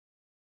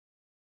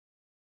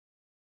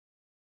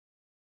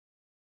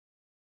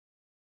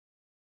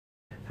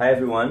Hi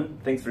everyone,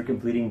 thanks for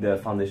completing the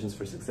Foundations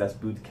for Success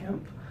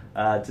bootcamp.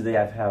 Today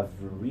I have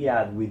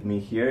Riyadh with me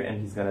here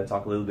and he's going to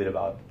talk a little bit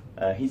about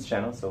his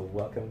channel, so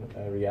welcome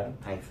Riyadh.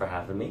 Thanks for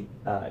having me.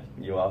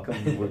 You're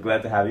welcome, we're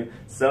glad to have you.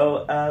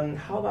 So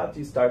how about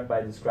you start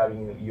by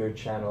describing your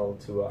channel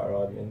to our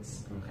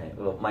audience? Okay,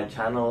 well my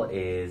channel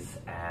is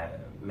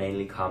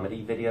mainly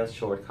comedy videos,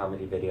 short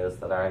comedy videos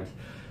that aren't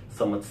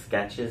so much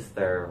sketches,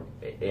 they're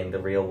in the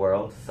real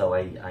world. So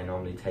I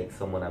normally take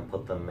someone and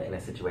put them in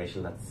a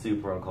situation that's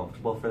super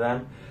uncomfortable for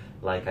them.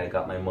 Like I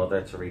got my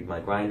mother to read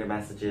my Grindr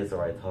messages,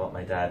 or I taught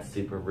my dad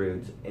super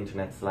rude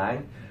internet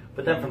slang.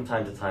 But then from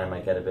time to time I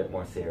get a bit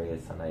more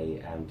serious and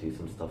I do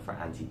some stuff for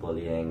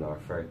anti-bullying or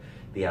for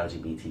the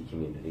LGBT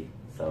community.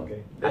 So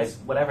okay.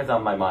 Whatever's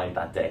on my mind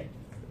that day.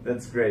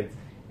 That's great.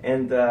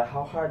 And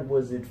how hard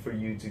was it for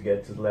you to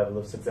get to the level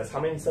of success? How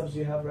many subs do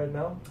you have right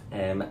now?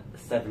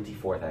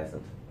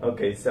 74,000.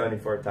 Okay,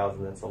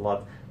 74,000, that's a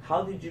lot.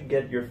 How did you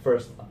get your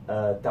first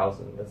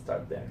 1,000? Let's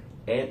start there.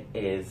 It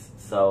is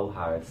so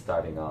hard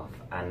starting off,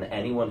 and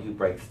anyone who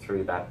breaks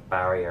through that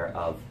barrier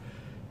of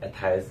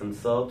 1,000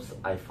 subs,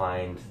 I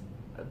find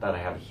that I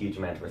have a huge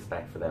amount of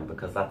respect for them,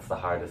 because that's the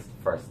hardest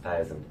first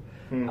 1,000.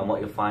 And what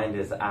you'll find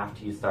is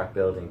after you start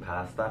building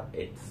past that,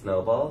 it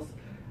snowballs.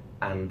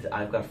 And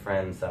I've got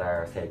friends that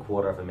are, say,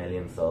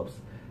 250,000 subs,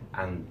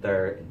 and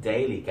they're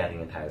daily getting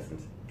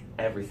 1,000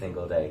 every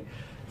single day.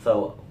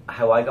 So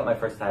how I got my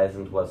first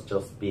 1,000 was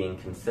just being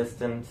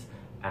consistent,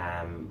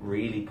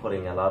 really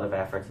putting a lot of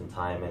effort and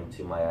time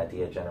into my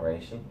idea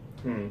generation,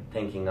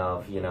 thinking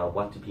of, you know,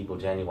 what do people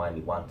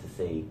genuinely want to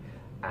see,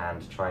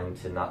 and trying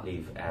to not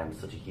leave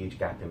such a huge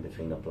gap in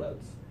between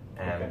uploads.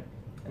 And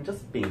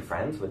just being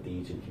friends with the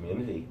YouTube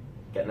community,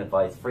 getting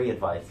advice, free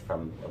advice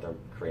from other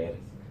creators.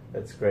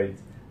 That's great.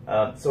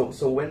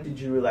 So when did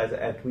you realize,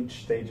 at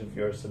which stage of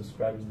your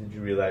subscribers did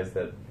you realize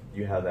that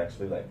you had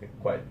actually like a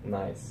quite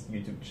nice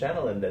YouTube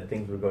channel and that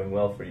things were going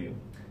well for you?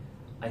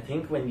 I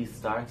think when you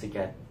start to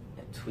get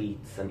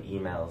tweets and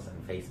emails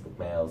and Facebook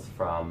mails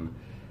from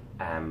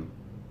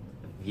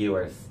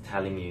viewers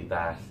telling you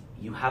that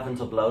you haven't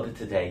uploaded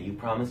today, you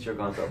promised you're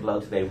going to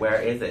upload today, where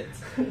is it?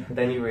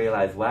 Then you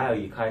realize, wow,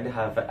 you kind of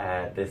have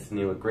this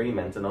new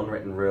agreement, an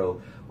unwritten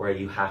rule where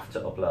you have to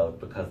upload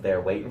because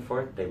they're waiting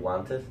for it, they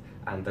want it,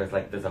 and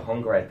there's a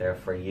hunger out there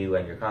for you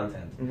and your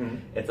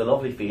content. It's a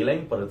lovely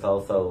feeling, but it's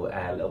also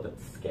a little bit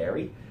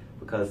scary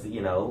because,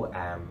 you know,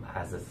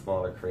 as a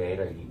smaller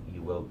creator,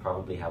 you will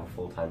probably have a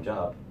full-time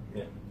job.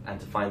 Yeah. And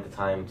to find the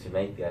time to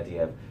make the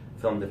idea,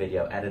 film the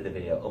video, edit the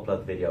video, upload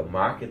the video,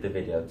 market the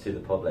video to the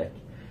public,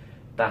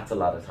 that's a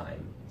lot of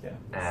time.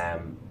 Yeah.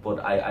 But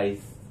I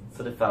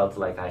sort of felt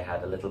like I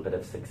had a little bit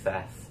of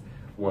success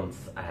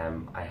once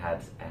I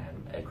had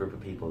a group of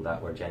people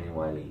that were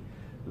genuinely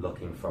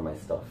looking for my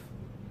stuff.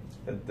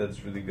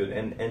 That's really good.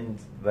 And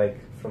like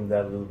from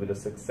that little bit of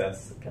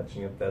success,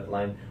 catching up that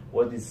line,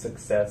 what is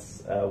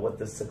success? What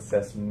does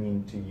success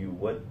mean to you?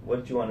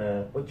 What do you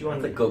wanna?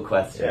 That's a good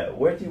question. Yeah.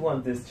 Where do you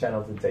want this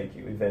channel to take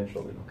you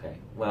eventually? Okay.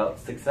 Well,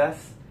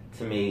 success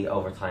to me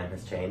over time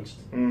has changed.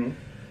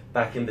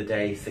 Back in the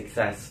day,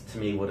 success to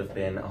me would have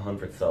been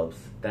 100 subs.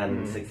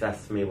 Then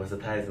success to me was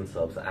 1,000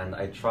 subs, and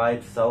I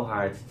tried so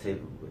hard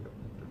to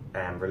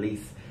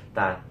release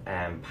that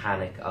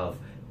panic of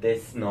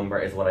this number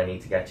is what I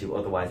need to get to,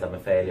 otherwise I'm a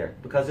failure,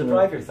 because you'll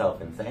drive yourself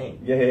insane.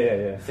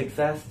 Yeah.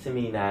 Success to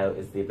me now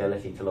is the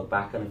ability to look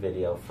back on a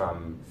video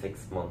from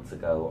 6 months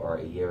ago or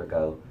a year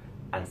ago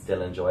and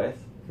still enjoy it.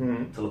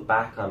 To look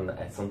back on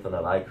something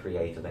that I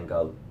created and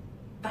go,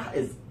 that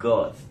is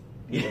good.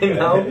 You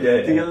know?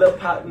 Do you look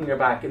pat on your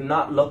back and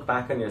not look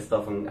back on your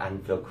stuff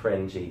and feel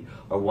cringy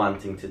or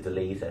wanting to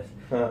delete it?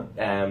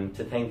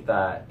 To think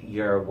that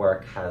your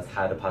work has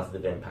had a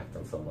positive impact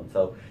on someone.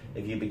 So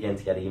if you begin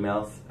to get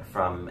emails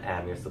from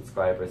your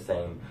subscribers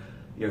saying,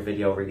 your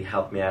video really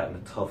helped me out on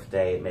a tough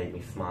day, it made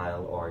me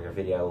smile, or your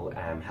video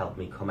helped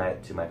me come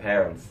out to my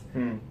parents,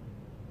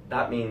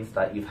 that means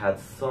that you've had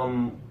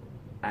some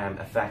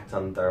effect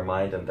on their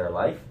mind and their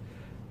life.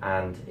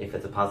 And if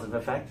it's a positive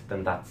effect,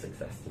 then that's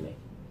success to me.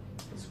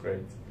 That's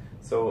great.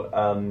 So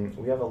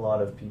we have a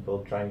lot of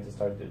people trying to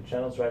start their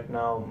channels right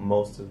now.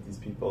 Most of these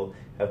people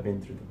have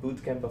been through the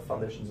bootcamp of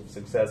Foundations of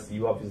Success.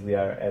 You obviously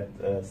are at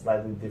a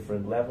slightly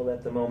different level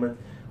at the moment.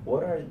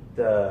 What are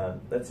the,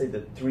 let's say,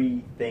 the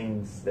 3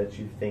 things that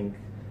you think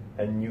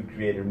a new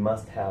creator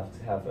must have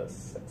to have a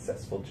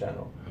successful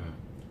channel?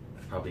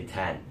 It's probably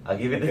 10. I'll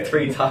give you the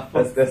 3 top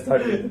ones. Let's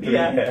start with the 3.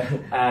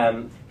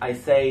 Yeah. I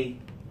say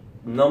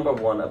number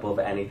 1 above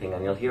anything,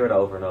 and you'll hear it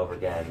over and over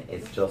again,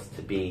 is just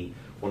to be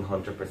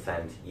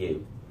 100%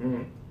 you.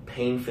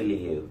 Painfully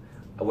you.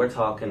 We're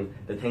talking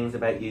the things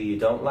about you you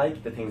don't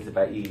like, the things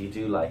about you you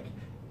do like.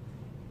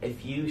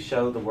 If you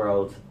show the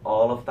world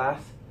all of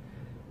that,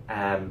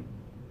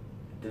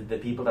 the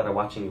people that are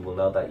watching you will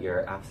know that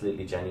you're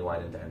absolutely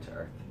genuine and down to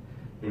earth.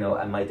 You know,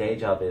 and my day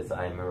job is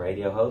I'm a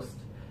radio host,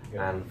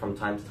 and from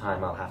time to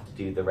time I'll have to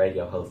do the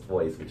radio host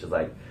voice, which is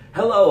like,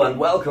 hello and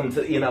welcome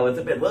to, you know, it's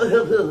a bit,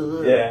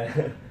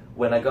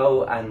 when I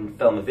go and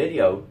film a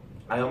video,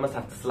 I almost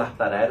have to slap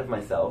that out of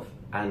myself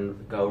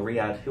and go,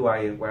 Riyadh, who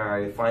are you? Where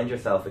are you? Find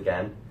yourself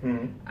again.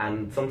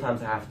 And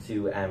sometimes I have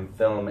to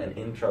film an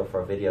intro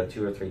for a video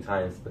 2 or 3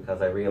 times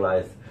because I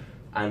realize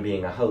I'm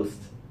being a host,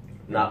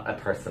 not a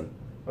person.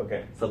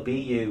 Okay. So be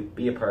you,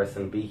 be a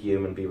person, be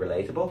human, be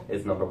relatable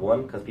is number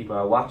 1, because people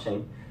are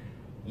watching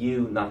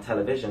you, not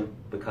television,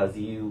 because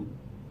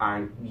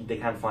they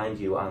can't find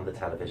you on the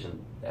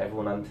television.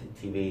 Everyone on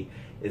TV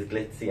is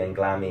glitzy and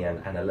glammy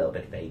and a little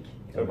bit fake,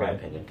 in my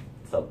opinion.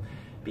 So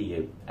be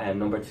you.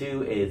 Number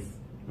 2 is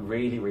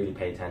really, really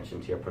pay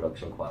attention to your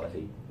production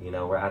quality. You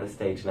know, we're at a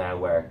stage now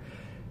where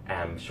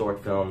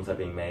short films are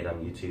being made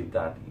on YouTube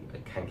that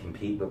can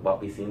compete with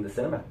what we see in the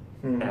cinema.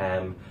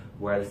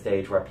 We're at a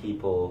stage where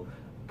people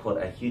put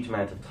a huge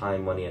amount of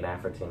time, money and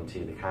effort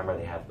into the camera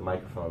they have, the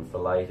microphones, the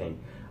lighting.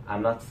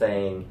 I'm not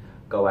saying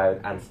go out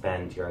and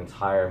spend your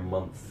entire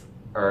month's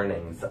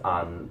earnings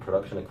on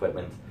production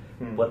equipment,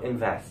 but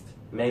invest.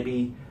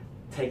 Maybe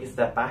take a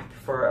step back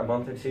for a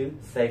month or 2,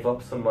 save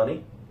up some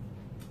money,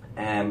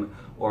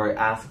 or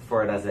ask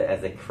for it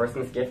as a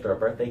Christmas gift or a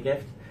birthday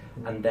gift,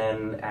 and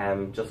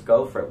then just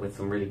go for it with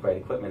some really great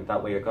equipment.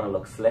 That way you're going to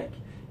look slick,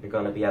 you're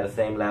going to be at the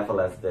same level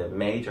as the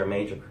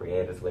major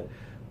creators with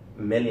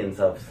millions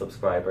of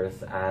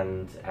subscribers,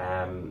 and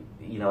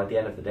you know, at the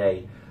end of the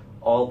day,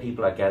 all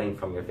people are getting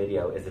from your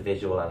video is a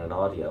visual and an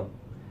audio,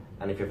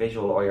 and if your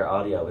visual or your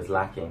audio is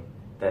lacking,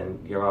 then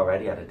you're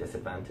already at a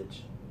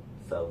disadvantage.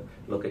 So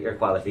look at your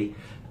quality.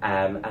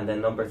 And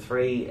then number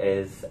 3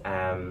 is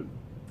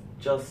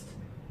just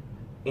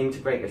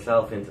integrate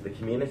yourself into the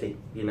community.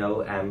 You know,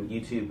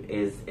 YouTube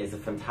is a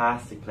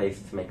fantastic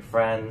place to make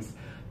friends,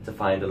 to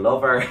find a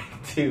lover,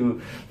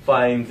 to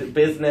find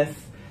business.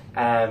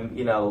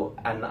 You know,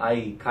 and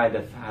I kind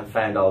of have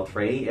found all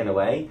 3 in a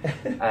way,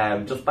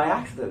 just by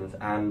accident,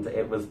 and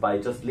it was by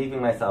just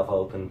leaving myself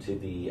open to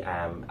the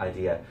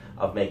idea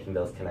of making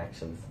those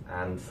connections.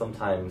 And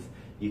sometimes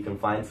you can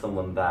find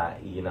someone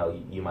that, you know,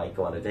 you might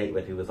go on a date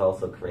with who is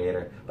also a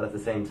creator, but at the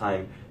same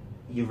time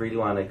you really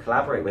want to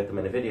collaborate with them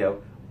in a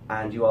video,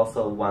 and you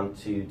also want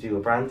to do a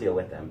brand deal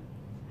with them.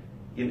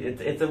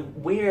 It's a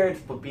weird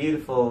but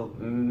beautiful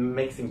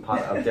mixing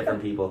pot of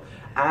different people,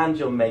 and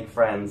you'll make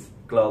friends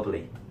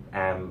globally.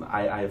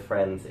 I have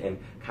friends in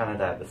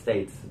Canada, the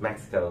States,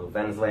 Mexico,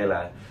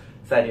 Venezuela,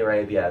 Saudi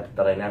Arabia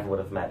that I never would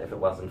have met if it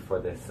wasn't for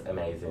this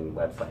amazing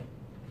website.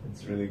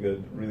 It's really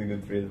good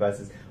 3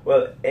 advices.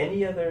 Well,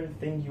 any other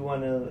thing you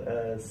want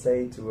to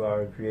say to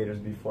our creators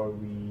before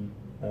we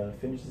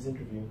finish this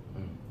interview?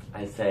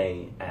 I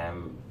say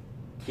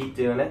keep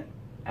doing it,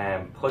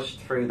 push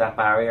through that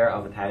barrier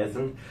of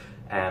 1,000.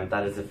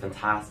 That is a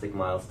fantastic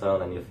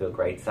milestone, and you'll feel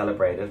great,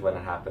 celebrate it when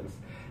it happens.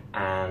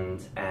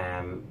 And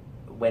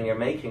when you're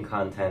making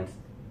content,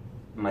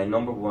 my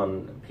number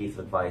 1 piece of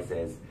advice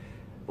is,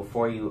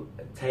 before you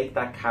take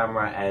that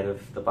camera out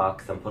of the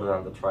box and put it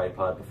on the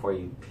tripod, before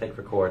you click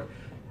record,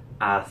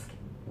 ask,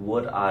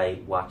 would I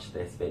watch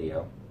this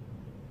video?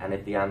 And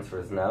if the answer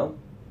is no,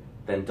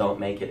 then don't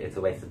make it, it's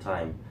a waste of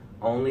time.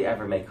 Only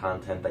ever make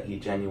content that you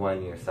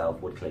genuinely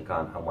yourself would click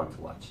on and want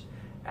to watch.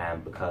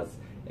 Because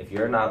if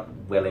you're not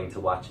willing to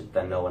watch it,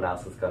 then no one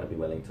else is going to be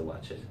willing to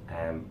watch it.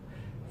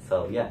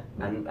 So yeah,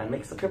 and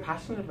make stuff you're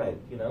passionate about,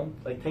 you know?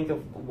 Like, think of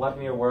what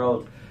in your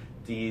world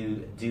do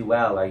you do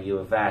well. Are you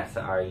a vet?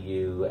 Are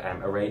you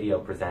a radio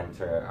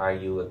presenter? Are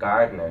you a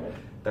gardener?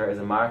 There is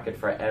a market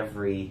for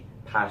every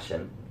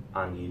passion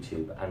on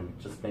YouTube, and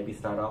just maybe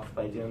start off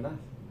by doing that.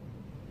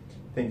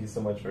 Thank you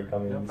so much for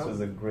coming. No this problem.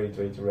 was a great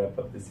way to wrap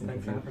up this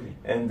interview. Thanks for having me.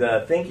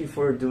 And thank you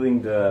for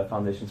doing the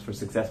Foundations for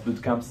Success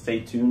bootcamp. Stay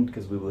tuned,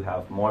 because we will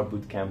have more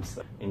bootcamps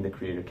in the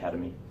Creator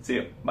Academy. See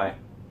you. Bye.